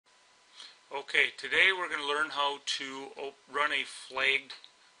Okay, today we're going to learn how to run a flagged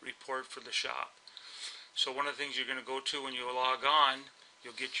report for the shop. So one of the things you're going to go to when you log on,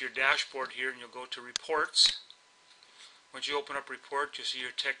 you'll get your dashboard here and you'll go to reports. Once you open up report, you'll see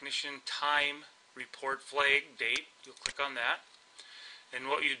your technician time report flag date. You'll click on that.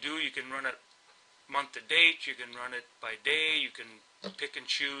 And what you do, you can run it month to date, you can run it by day, you can pick and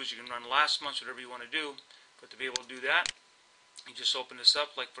choose, you can run last month, whatever you want to do. But to be able to do that, you just open this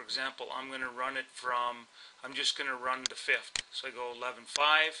up. Like for example, I'm just going to run the 5th. So I go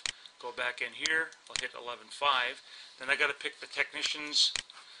 11/5, go back in here, I'll hit 11/5. Then I got to pick the technicians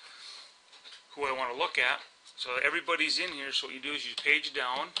who I want to look at. So everybody's in here, so what you do is you page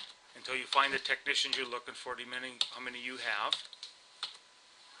down until you find the technicians you're looking for, depending how many you have.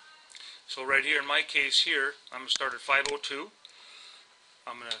 So right here, in my case here, I'm going to start at 5:02.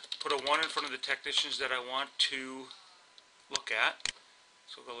 I'm going to put a 1 in front of the technicians that I want to look at.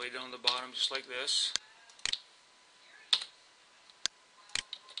 So go lay down the bottom just like this.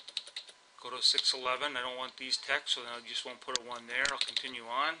 Go to 6:11. I don't want these techs, so then I just won't put a 1 there. I'll continue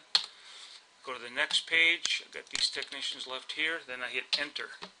on. Go to the next page. I've got these technicians left here. Then I hit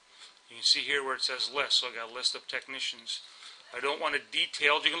enter. You can see here where it says list. So I got a list of technicians. I don't want it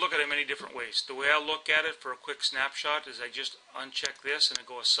detailed. You can look at it many different ways. The way I look at it for a quick snapshot is I just uncheck this and I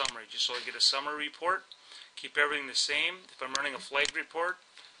go a summary, just so I get a summary report. Keep everything the same. If I'm running a flagged report,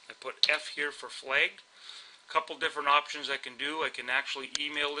 I put F here for flagged. A couple different options I can do. I can actually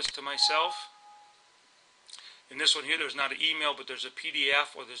email this to myself. In this one here, there's not an email, but there's a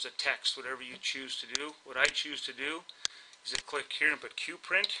PDF or there's a text, whatever you choose to do. What I choose to do is to click here and put Q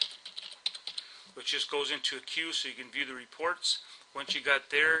print, which just goes into a queue so you can view the reports. Once you got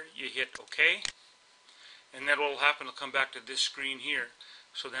there, you hit OK. And then what will happen, it'll come back to this screen here.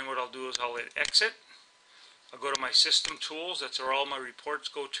 So then what I'll do is I'll hit exit. I'll go to my system tools. That's where all my reports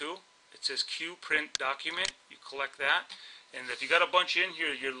go to. It says Q print document. You collect that. And if you got a bunch in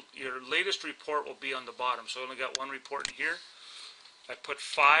here, your latest report will be on the bottom. So I only got one report in here. I put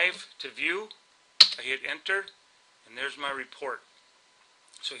 5 to view. I hit enter. And there's my report.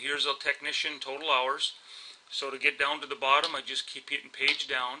 So here's a technician total hours. So to get down to the bottom, I just keep hitting page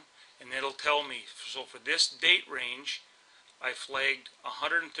down, and it'll tell me. So for this date range, I flagged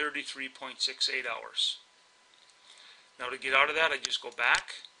 133.68 hours. Now to get out of that, I just go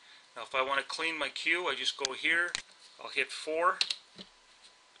back. Now if I want to clean my queue, I just go here. I'll hit 4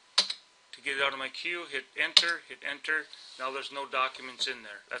 to get it out of my queue. Hit enter. Hit enter. Now there's no documents in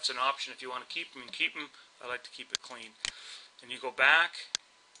there. That's an option if you want to keep them. And keep them. I like to keep it clean. And you go back.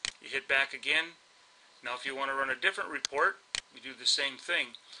 You hit back again. Now if you want to run a different report, you do the same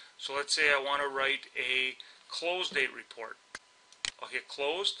thing. So let's say I want to write a close date report. I'll hit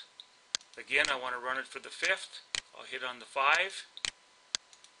closed. Again, I want to run it for the 5th. I'll hit on the 5.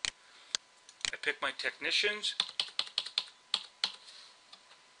 I pick my technicians.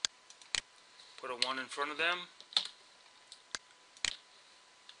 Put a 1 in front of them.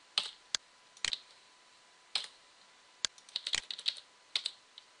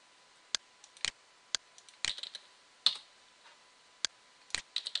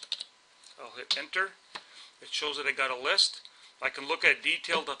 I'll hit enter. It shows that I got a list. I can look at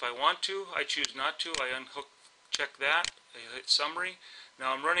detailed if I want to. I choose not to. I check that. I hit summary.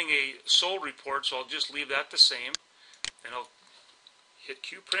 Now I'm running a sold report, so I'll just leave that the same. And I'll hit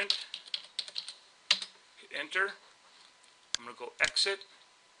Q print. Hit enter. I'm going to go exit.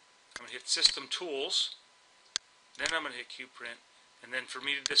 I'm going to hit system tools. Then I'm going to hit Q print. And then for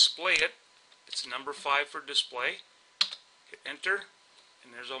me to display it, it's number 5 for display. Hit enter.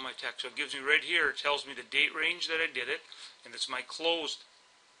 And there's all my text. So it gives me right here, it tells me the date range that I did it, and it's my closed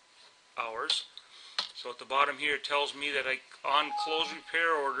hours. So at the bottom here, it tells me that on closed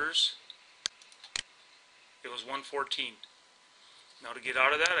repair orders, it was 114. Now to get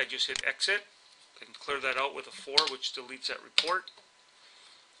out of that, I just hit exit. I can clear that out with a 4, which deletes that report.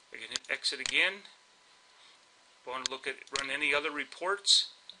 I can hit exit again. If I want to run any other reports,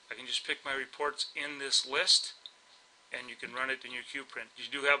 I can just pick my reports in this list, and you can run it in your Q print. You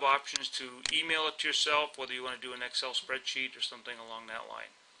do have options to email it to yourself, whether you want to do an Excel spreadsheet or something along that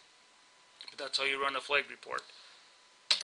line. But that's how you run a flag report.